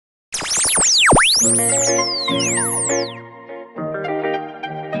Playing on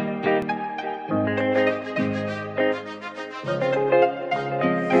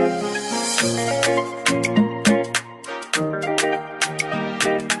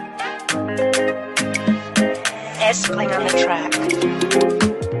the track.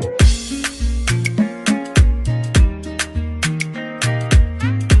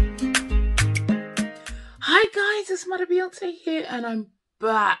 Hi guys, it's Mudda Beyonce here and I'm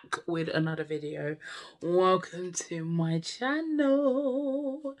back with another video. Welcome to my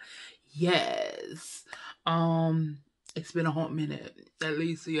channel. Yes. It's been a hot minute, at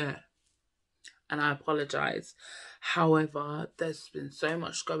least, yeah. And I apologize. However, there's been so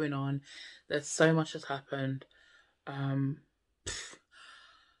much going on. There's so much has happened. One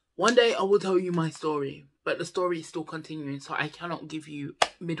day I will tell you my story, but the story is still continuing, so I cannot give you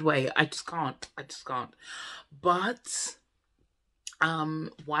midway. I just can't. But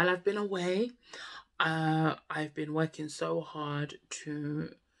while I've been away, I've been working so hard to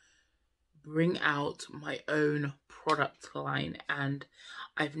bring out my own product line, and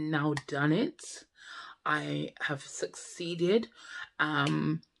I've now done it. I have succeeded.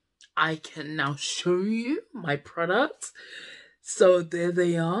 I can now show you my products. So there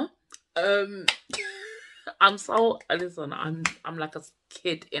they are. I'm so, listen, I'm like a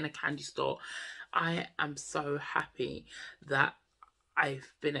kid in a candy store. I am so happy that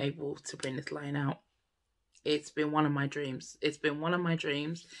I've been able to bring this line out. It's been one of my dreams.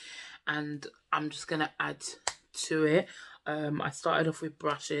 And I'm just gonna add to it. I started off with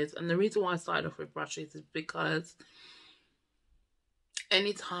brushes, and the reason why I started off with brushes is because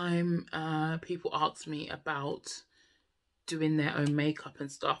anytime people ask me about doing their own makeup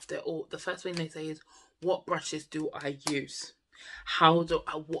and stuff, the first thing they say is, what brushes do I use? How do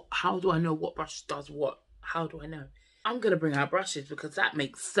I know what brush does what? How do I know? I'm gonna bring out brushes because that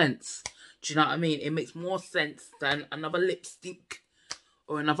makes sense. Do you know what I mean? It makes more sense than another lipstick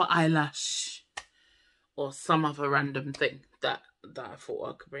or another eyelash or some other random thing that I thought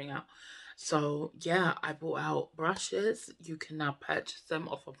I could bring out. So yeah, I brought out brushes. You can now purchase them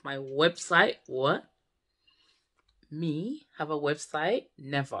off of my website. What? Me have a website?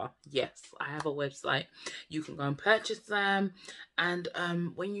 Never. Yes, I have a website. You can go and purchase them, and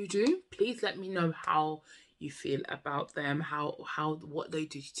when you do, please let me know how you feel about them, what they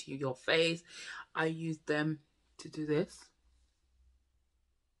do to your face. I use them to do this.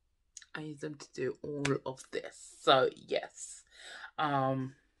 I use them to do all of this. So yes, what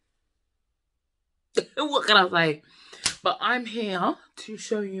can I say? But I'm here to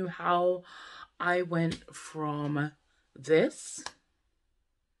show you how I went from this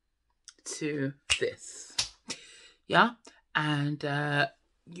to this. Yeah, and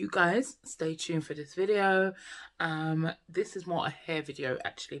you guys stay tuned for this video. This is more a hair video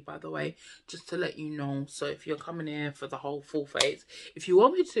actually, by the way, just to let you know. So if you're coming here for the whole full face, if you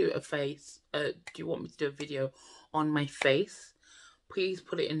want me to do a face, do you want me to do a video on my face, please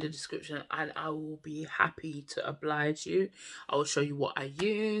put it in the description and I will be happy to oblige you. I will show you what I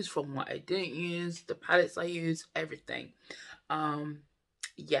use from what I didn't use, the palettes I use, everything.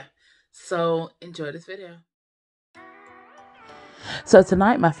 Yeah, so enjoy this video. So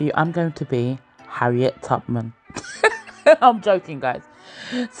tonight, Matthew, I'm going to be Harriet Tubman. I'm joking, guys.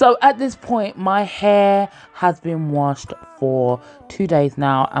 So at this point, my hair has been washed for 2 days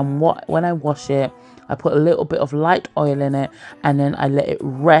now, and when I wash it, I put a little bit of light oil in it, and then I let it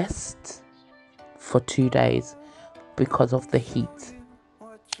rest for 2 days because of the heat.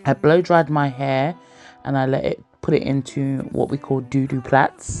 I blow dried my hair, and I put it into what we call doo-doo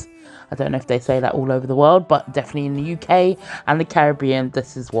plaits. I don't know if they say that all over the world, but definitely in the UK and the Caribbean,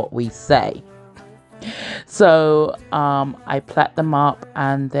 this is what we say. So I plait them up,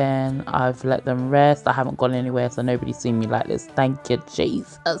 and then I've let them rest. I haven't gone anywhere, so nobody's seen me like this. Thank you,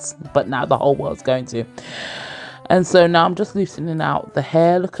 Jesus. But now the whole world's going to. And so now I'm just loosening out the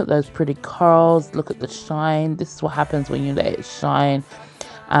hair. Look at those pretty curls. Look at the shine. This is what happens when you let it shine.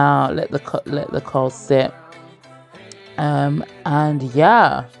 Let the curls sit. And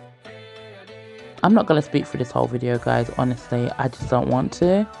yeah, I'm not going to speak for this whole video, guys. Honestly, I just don't want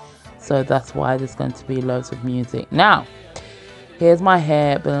to. So that's why there's going to be loads of music. Now, here's my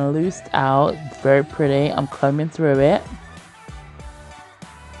hair, been loosed out. It's very pretty. I'm combing through it.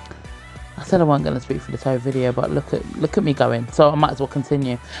 I said I wasn't going to speak for this whole video, but look at me going. So I might as well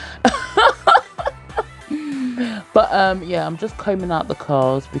continue. But yeah, I'm just combing out the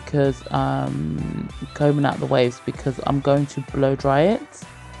curls because combing out the waves because I'm going to blow dry it.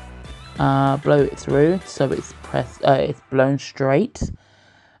 Blow it through so it's blown straight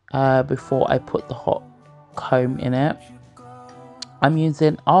before I put the hot comb in it. I'm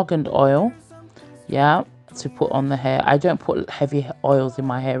using argan oil yeah, to put on the hair. I don't put heavy oils in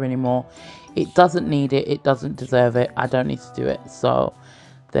my hair anymore. It doesn't need it. It doesn't deserve it. I don't need to do it. So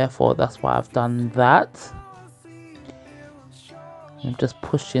therefore, that's why I've done that. I'm just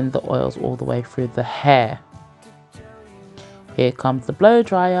pushing the oils all the way through the hair. Here comes the blow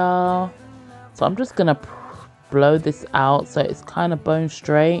dryer. So I'm just gonna blow this out so it's kind of bone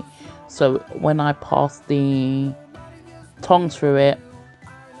straight. So when I pass the tongs through it,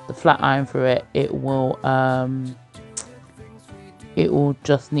 the flat iron through it, it will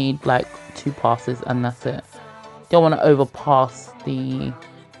just need like 2 passes and that's it. Don't want to overpass the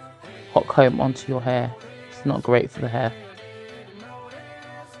hot comb onto your hair. It's not great for the hair.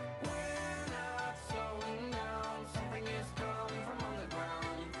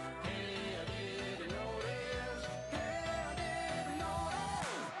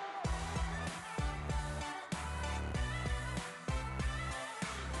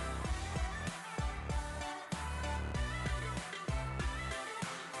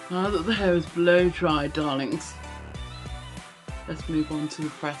 Now that the hair is blow dry, darlings, let's move on to the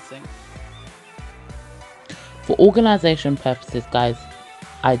pressing. For organization purposes, guys,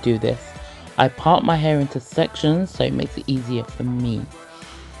 I do this. I part my hair into sections so it makes it easier for me.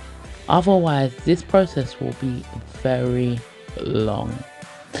 Otherwise, this process will be very long.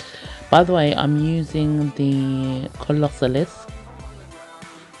 By the way, I'm using the Colossalis,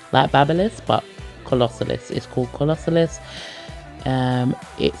 like Babyliss, but Colossalis. It's called Colossalis.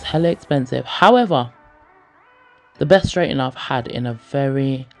 It's hella expensive. However, the best straightener I've had in a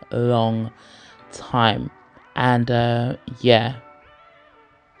very long time, and yeah,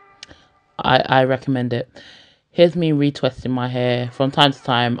 I recommend it. Here's me retwisting my hair. From time to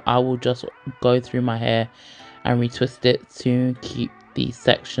time, I will just go through my hair and retwist it to keep these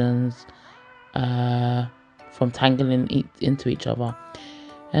sections from tangling into each other.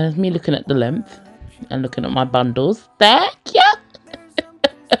 And it's me looking at the length and looking at my bundles. Thank you.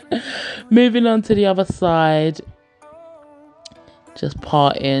 Moving on to the other side, just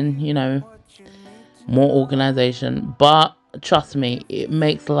parting, you know, more organization. But trust me, it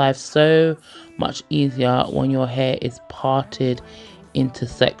makes life so much easier when your hair is parted into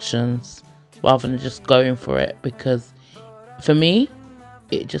sections rather than just going for it, because for me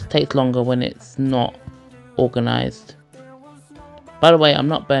it just takes longer when it's not organized. By the way, I'm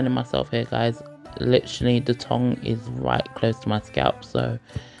not burning myself here, guys. Literally the tongue is right close to my scalp, so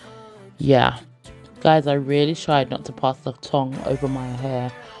yeah, guys, I really tried not to pass the tongue over my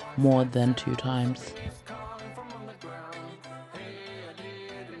hair more than 2 times.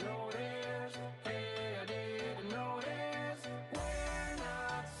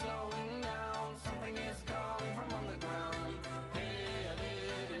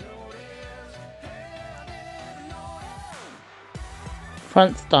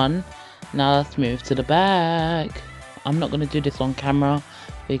 Front's done. Now let's move to the back. I'm not going to do this on camera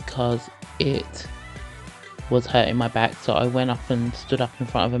because it was hurting my back, so I went up and stood up in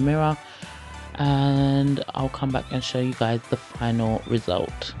front of a mirror, and I'll come back and show you guys the final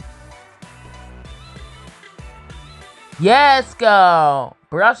result. Yes, girl,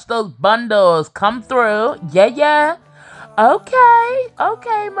 brush those bundles, come through. Yeah. Okay,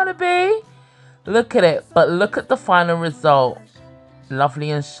 Mudda B. Look at it, but look at the final result.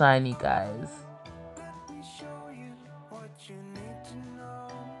 Lovely and shiny, guys.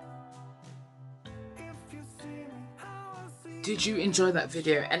 Did you enjoy that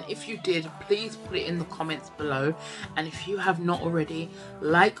video? And if you did, please put it in the comments below. And if you have not already,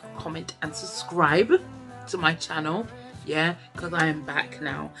 like, comment and subscribe to my channel. Yeah, because I am back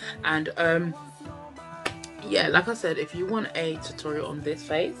now. And yeah, like I said, if you want a tutorial on this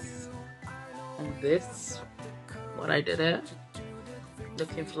face, on this, what I did it,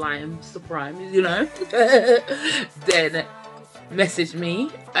 looking flying surprise, you know, then message me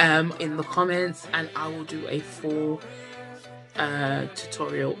in the comments and I will do a full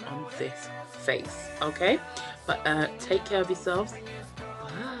tutorial on this face. Okay, but take care of yourselves.